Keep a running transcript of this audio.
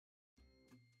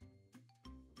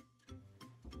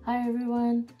Hi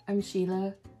everyone, I'm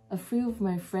Sheila. A few of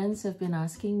my friends have been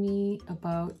asking me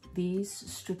about these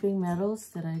stripping metals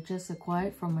that I just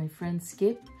acquired from my friend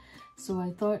Skip. So I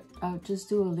thought I'll just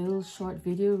do a little short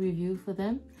video review for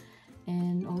them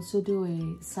and also do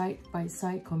a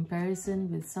side-by-side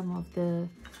comparison with some of the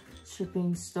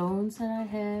stripping stones that I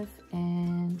have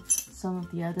and some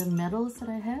of the other metals that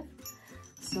I have.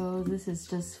 So this is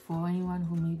just for anyone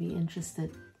who may be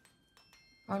interested.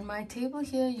 On my table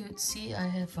here, you'd see I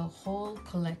have a whole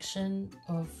collection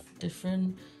of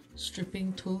different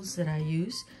stripping tools that I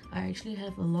use. I actually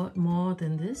have a lot more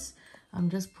than this. I'm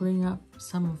just pulling up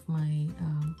some of my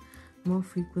more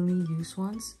frequently used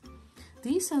ones.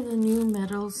 These are the new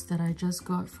metals that I just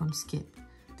got from Skip.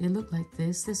 They look like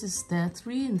this. There are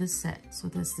 3 in this set. So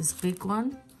there's this big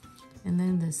one, and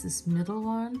then there's this middle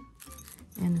one,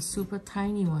 and a super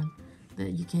tiny one that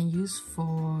you can use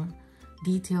for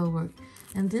detail work.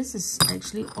 And this is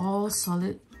actually all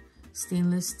solid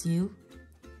stainless steel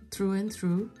through and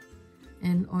through,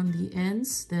 and on the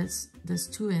ends there's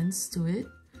 2 ends to it.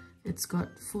 It's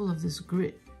got full of this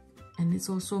grit, and it's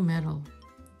also metal,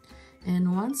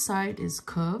 and one side is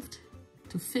curved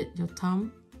to fit your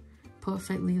thumb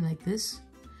perfectly like this,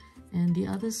 and the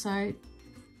other side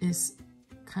is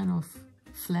kind of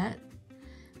flat,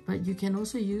 but you can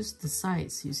also use the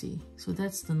sides, you see. So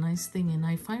that's the nice thing. And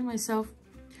I find myself,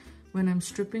 when I'm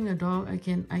stripping a dog, I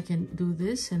can do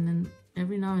this, and then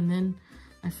every now and then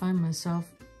I find myself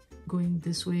going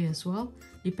this way as well,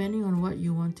 depending on what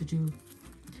you want to do.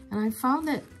 And I found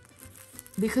that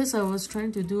because I was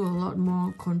trying to do a lot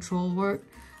more control work,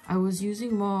 I was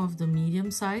using more of the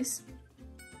medium size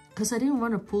because I didn't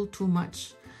want to pull too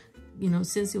much, you know,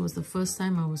 since it was the first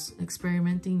time I was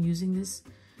experimenting using this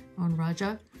on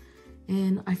Raja.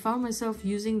 And I found myself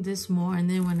using this more, and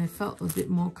then when I felt a bit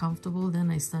more comfortable, then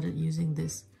I started using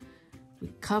this.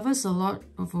 It covers a lot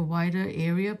of a wider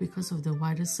area because of the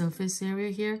wider surface area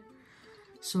here.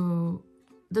 So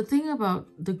the thing about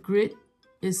the grit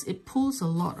is it pulls a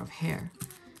lot of hair.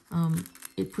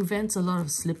 It prevents a lot of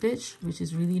slippage, which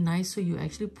is really nice, so you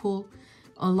actually pull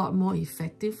a lot more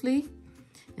effectively.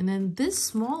 And then this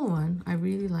small one I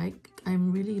really like.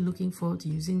 I'm really looking forward to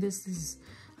using this.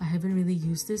 I haven't really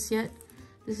used this yet.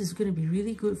 This is going to be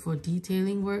really good for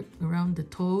detailing work around the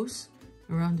toes,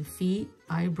 around the feet,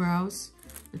 eyebrows,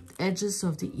 the edges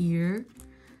of the ear,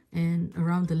 and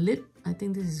around the lip. I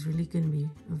think this is really going to be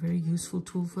a very useful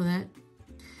tool for that.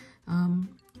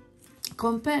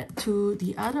 Compared to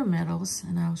the other metals,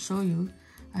 and I'll show you,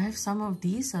 I have some of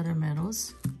these other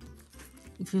metals.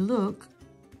 If you look,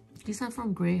 these are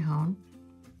from Greyhound.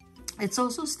 It's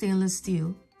also stainless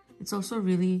steel. It's also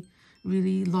really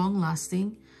long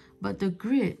lasting, but the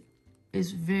grit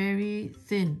is very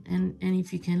thin, and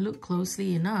if you can look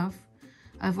closely enough,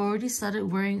 I've already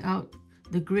started wearing out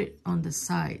the grit on the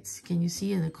sides. Can you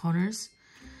see at the corners?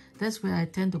 That's where I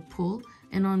tend to pull,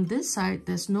 and on this side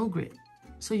there's no grit,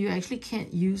 so you actually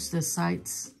can't use the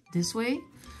sides this way,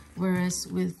 whereas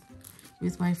with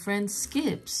my friend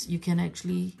Skip's, you can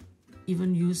actually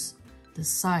even use the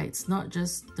sides, not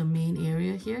just the main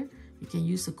area here. You can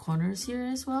use the corners here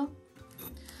as well.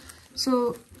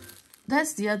 So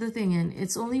that's the other thing, and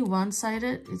it's only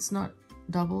one-sided. It's not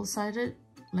double-sided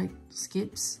like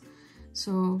Skip's.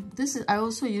 So this is, I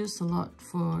also used a lot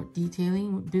for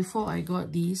detailing. Before I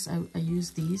got these, I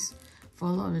used these for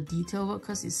a lot of detail work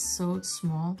because it's so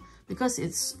small. Because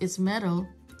it's metal,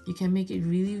 you can make it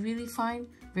really fine,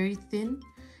 very thin,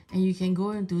 and you can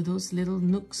go into those little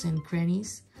nooks and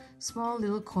crannies, small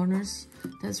little corners.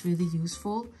 That's really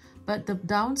useful. But the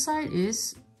downside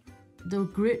is the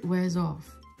grit wears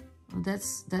off.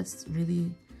 That's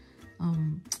really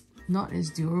not as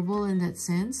durable in that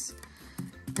sense.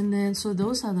 And then, so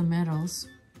those are the metals.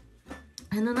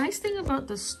 And the nice thing about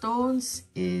the stones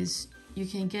is you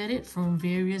can get it from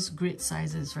various grit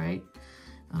sizes, right?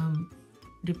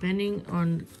 Depending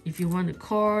on if you want a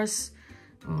coarse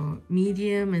or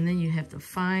medium, and then you have the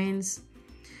fines.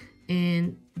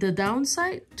 And the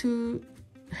downside to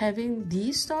having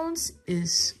these stones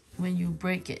is when you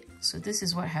break it. So this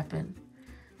is what happened.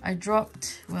 I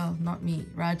dropped, well, not me,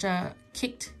 Raja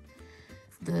kicked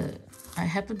I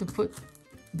happened to put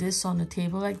this on the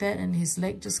table like that, and his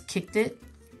leg just kicked it.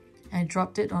 I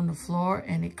dropped it on the floor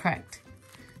and it cracked.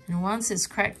 And once it's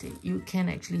cracked, you can't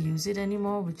actually use it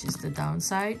anymore, which is the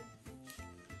downside.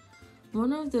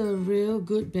 One of the real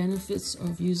good benefits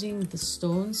of using the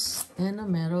stones and the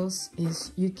metals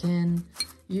is you can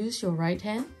use your right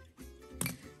hand,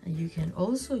 and you can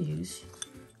also use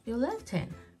your left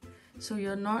hand. So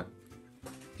you're not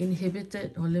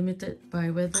inhibited or limited by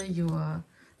whether you are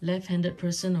left-handed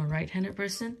person or right-handed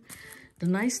person. the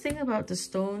nice thing about the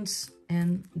stones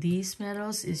and these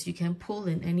metals is you can pull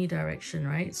in any direction,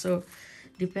 right? So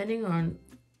depending on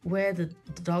where the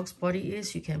dog's body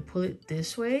is, you can pull it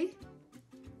this way.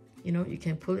 You know, you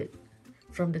can pull it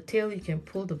from the tail, you can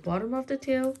pull the bottom of the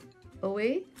tail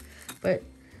away. But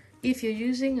if you're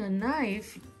using a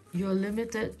knife, you're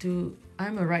limited to,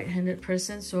 I'm a right-handed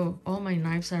person, so all my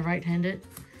knives are right-handed.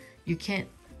 You can't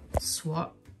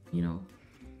swap, you know.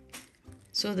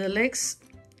 So the legs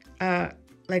are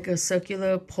like a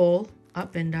circular pole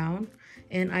up and down,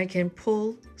 and I can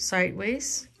pull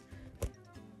sideways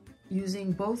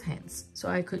using both hands. So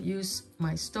I could use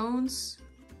my stones,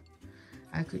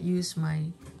 I could use my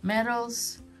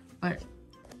metals, but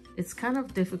it's kind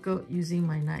of difficult using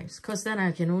my knives because then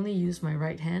I can only use my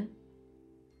right hand.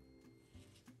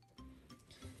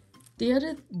 The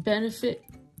other benefit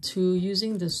to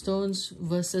using the stones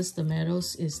versus the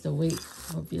metals is the weight.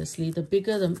 Obviously, the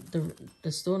bigger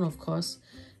the stone, of course,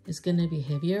 is going to be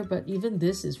heavier, but even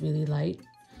this is really light.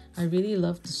 I really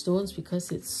love the stones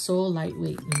because it's so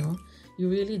lightweight, you know. You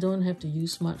really don't have to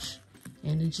use much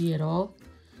energy at all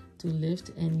to lift,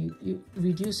 and you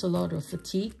reduce a lot of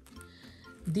fatigue.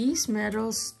 These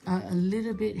metals are a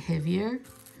little bit heavier,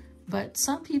 but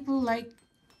some people like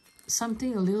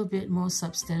something a little bit more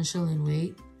substantial in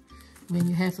weight. When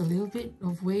you have a little bit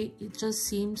of weight, it just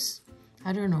seems,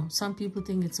 I don't know, some people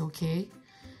think it's okay.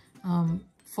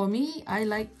 For me, I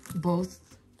like both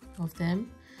of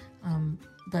them,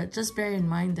 but just bear in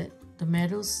mind that the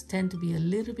metals tend to be a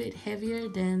little bit heavier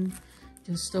than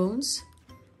the stones.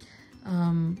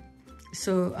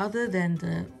 So other than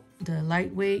the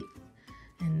lightweight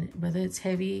and whether it's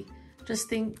heavy, just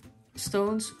think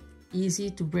stones,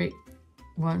 easy to break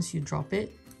once you drop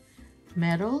it.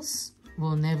 Metals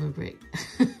will never break.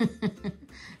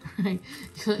 Right?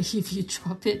 If you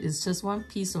drop it, it's just one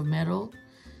piece of metal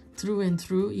through and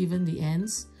through, even the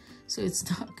ends, so it's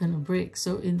not gonna break.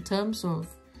 So in terms of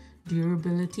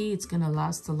durability, it's gonna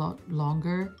last a lot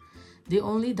longer. The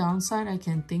only downside I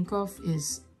can think of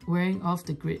is wearing off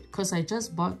the grit, because I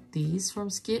just bought these from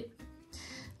Skip.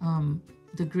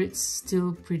 The grit's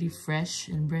still pretty fresh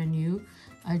and brand new.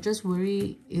 I just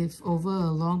worry if over a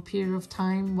long period of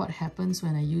time, what happens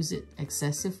when I use it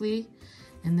excessively,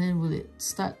 and then will it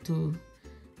start to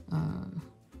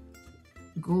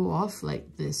go off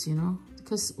like this, you know?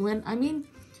 Because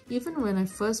even when I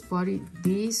first bought it,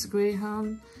 these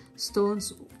Greyhound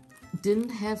stones didn't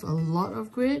have a lot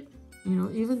of grit, you know.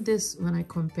 Even this, when I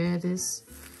compare this,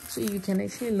 so you can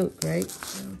actually look, right?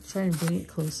 I'll try and bring it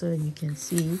closer and you can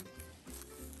see.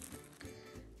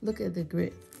 Look at the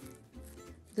grit.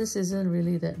 This isn't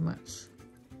really that much,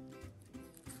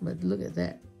 but look at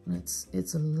that.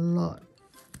 It's a lot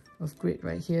of grit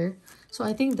right here. So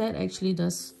I think that actually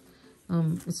does,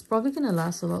 it's probably gonna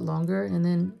last a lot longer, and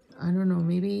then I don't know,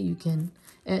 maybe you can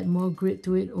add more grit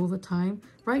to it over time.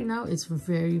 Right now it's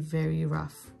very, very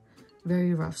rough,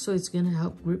 very rough. So it's gonna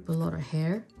help grip a lot of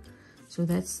hair. So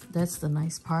that's the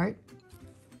nice part.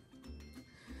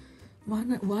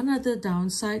 One other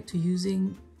downside to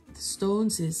using the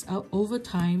stones is over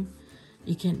time,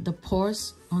 the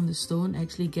pores on the stone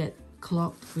actually get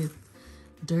clogged with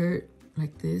dirt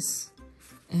like this,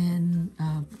 and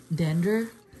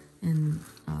dander and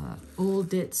old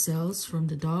dead cells from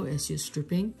the dog as you're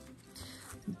stripping.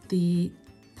 The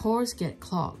pores get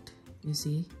clogged, you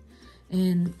see,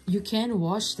 and you can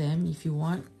wash them if you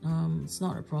want. It's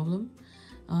not a problem.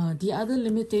 The other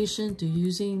limitation to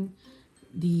using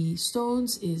the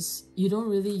stones is you don't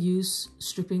really use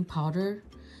stripping powder,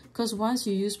 because once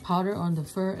you use powder on the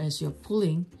fur as you're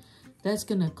pulling, that's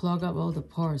gonna clog up all the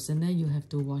pores, and then you have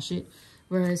to wash it.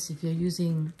 Whereas if you're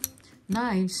using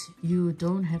knives, you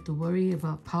don't have to worry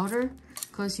about powder,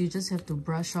 because you just have to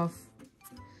brush off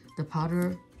the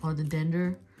powder or the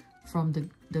dander from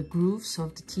the grooves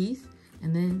of the teeth,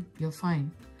 and then you're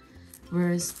fine.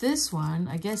 Whereas this one,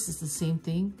 I guess it's the same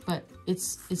thing, but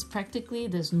it's practically,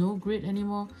 there's no grit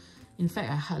anymore. In fact,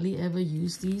 I hardly ever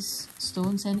use these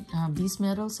stones and these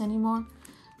metals anymore,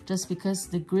 just because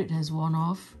the grit has worn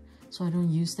off, so I don't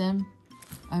use them.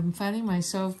 I'm finding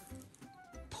myself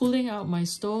pulling out my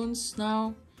stones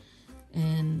now,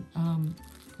 and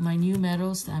my new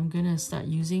metals that I'm gonna start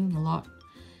using a lot.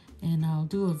 And I'll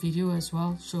do a video as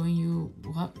well showing you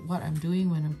what I'm doing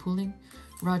when I'm pulling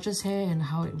Roger's hair and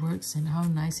how it works and how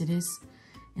nice it is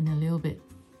in a little bit.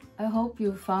 I hope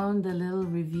you found the little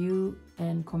review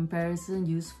and comparison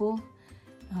useful.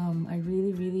 I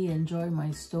really enjoy my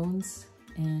stones,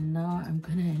 and now I'm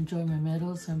gonna enjoy my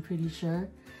metals, I'm pretty sure.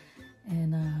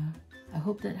 And I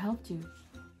hope that helped you.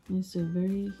 It's a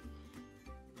very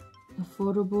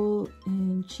affordable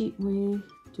and cheap way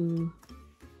to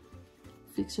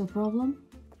fix your problem.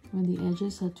 When the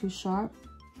edges are too sharp,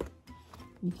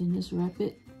 you can just wrap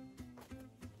it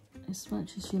as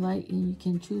much as you like, and you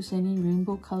can choose any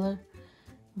rainbow color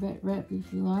vet wrap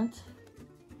if you want.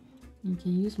 You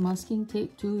can use masking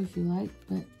tape too if you like,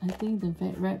 but I think the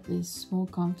vet wrap is more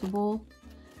comfortable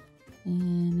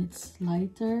and it's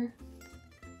lighter.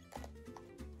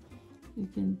 You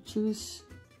can choose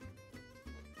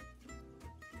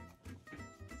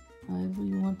however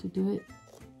you want to do it,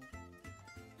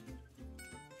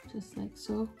 just like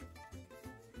so.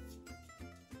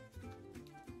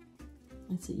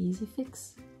 It's an easy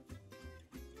fix.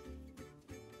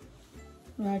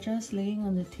 Raja's laying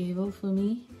on the table for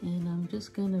me, and I'm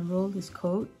just gonna roll his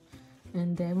coat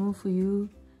and demo for you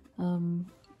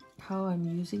how I'm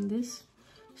using this.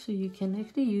 So you can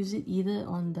actually use it either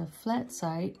on the flat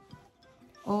side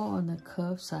or on the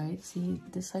curved side. See,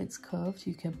 this side's curved,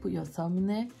 you can put your thumb in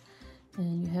there,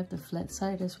 and you have the flat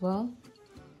side as well.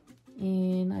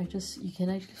 And you can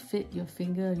actually fit your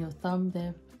finger and your thumb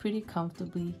there pretty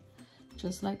comfortably,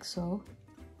 just like so,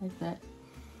 like that.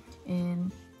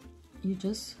 And you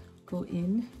just go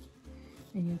in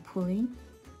and you're pulling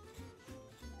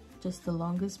just the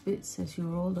longest bits as you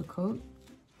roll the coat.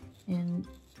 And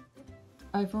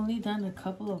I've only done a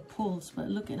couple of pulls, but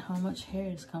look at how much hair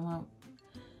has come out.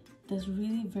 There's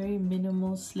really very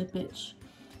minimal slippage.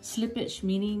 Slippage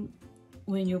meaning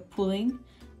when you're pulling,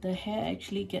 the hair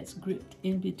actually gets gripped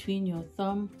in between your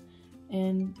thumb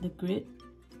and the grit.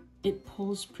 It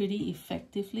pulls pretty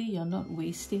effectively. You're not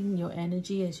wasting your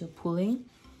energy as you're pulling.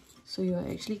 So you're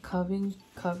actually covering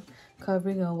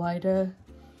a wider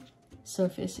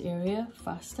surface area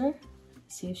faster.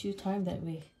 Saves you time that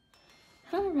way.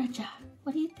 Huh, Raja?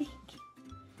 What do you think?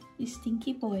 You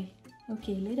stinky boy.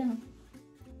 Okay, lay down.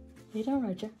 Lay down,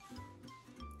 Raja.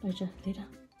 Raja, lay down.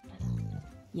 Lay down.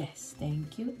 Yes,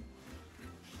 thank you.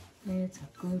 That's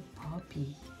a good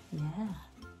puppy. Yeah.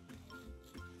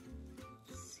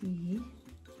 See?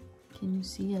 Can you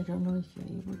see? I don't know if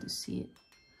you're able to see it.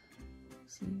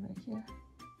 See right here.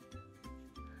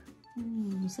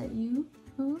 Is that you?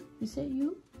 Huh? Is that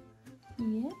you?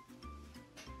 Yeah.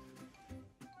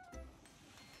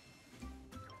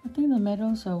 I think the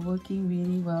metals are working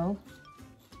really well.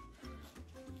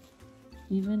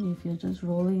 Even if you're just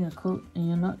rolling a coat and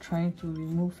you're not trying to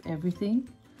remove everything.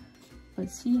 But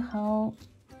see how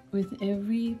with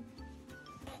every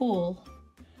pull,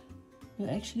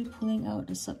 you're actually pulling out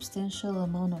a substantial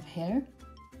amount of hair.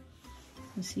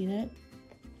 You see that?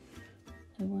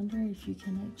 I wonder if you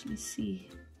can actually see.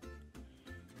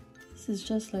 This is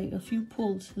just like a few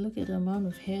pulls. Look at the amount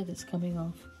of hair that's coming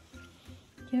off.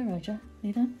 Here, Raja,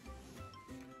 lay down.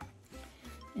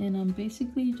 And I'm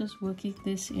basically just working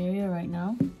this area right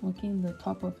now, working the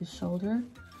top of his shoulder.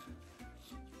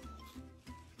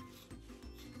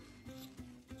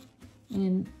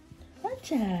 And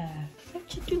Raja,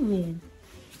 what you doing?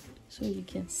 So you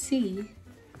can see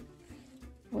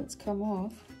what's come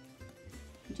off.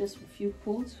 Just a few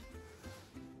pulls.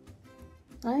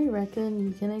 I reckon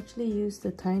you can actually use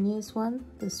the tiniest one,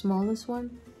 the smallest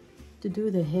one, to do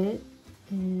the head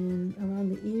and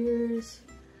around the ears,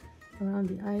 around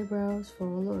the eyebrows for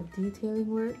a lot of detailing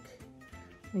work.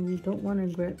 And you don't want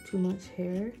to grab too much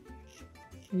hair.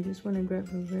 You just want to grab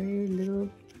a very little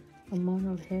amount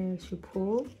of hair as you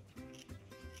pull.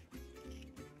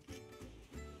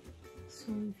 So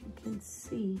if you can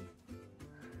see,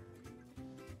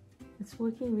 it's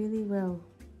working really well.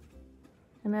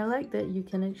 And I like that you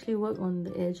can actually work on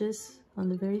the edges, on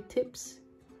the very tips,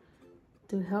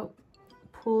 to help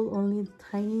pull only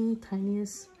the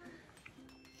tiniest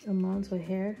amounts of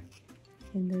hair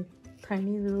in the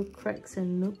tiny little cracks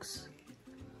and nooks.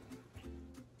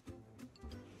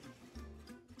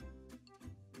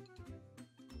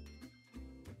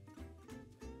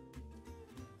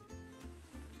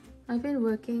 I've been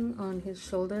working on his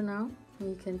shoulder now.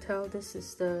 You can tell this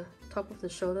is the top of the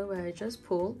shoulder where I just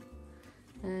pulled,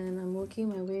 and I'm working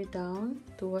my way down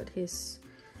toward his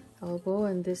elbow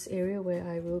and this area where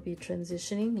I will be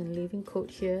transitioning and leaving coat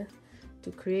here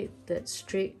to create that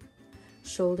straight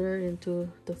shoulder into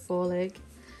the foreleg.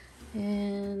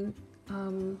 And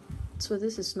so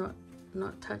this is not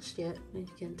touched yet, and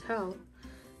you can tell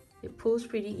it pulls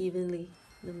pretty evenly,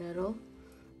 the metal.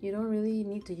 You don't really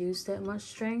need to use that much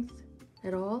strength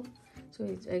at all, so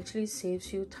it actually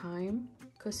saves you time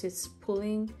because it's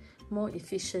pulling more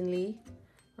efficiently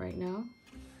right now.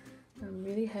 I'm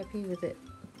really happy with it.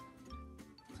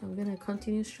 So I'm gonna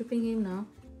continue stripping him now.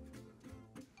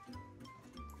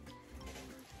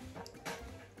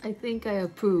 I think I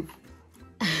approve.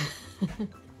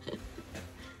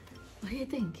 What do you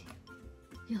think?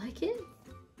 You like it?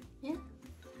 Yeah?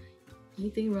 I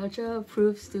think Raja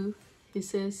approves too. He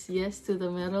says yes to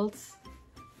the medals.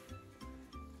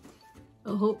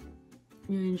 I hope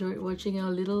you enjoyed watching our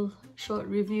little short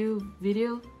review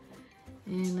video,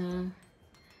 and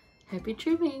happy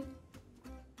trimming!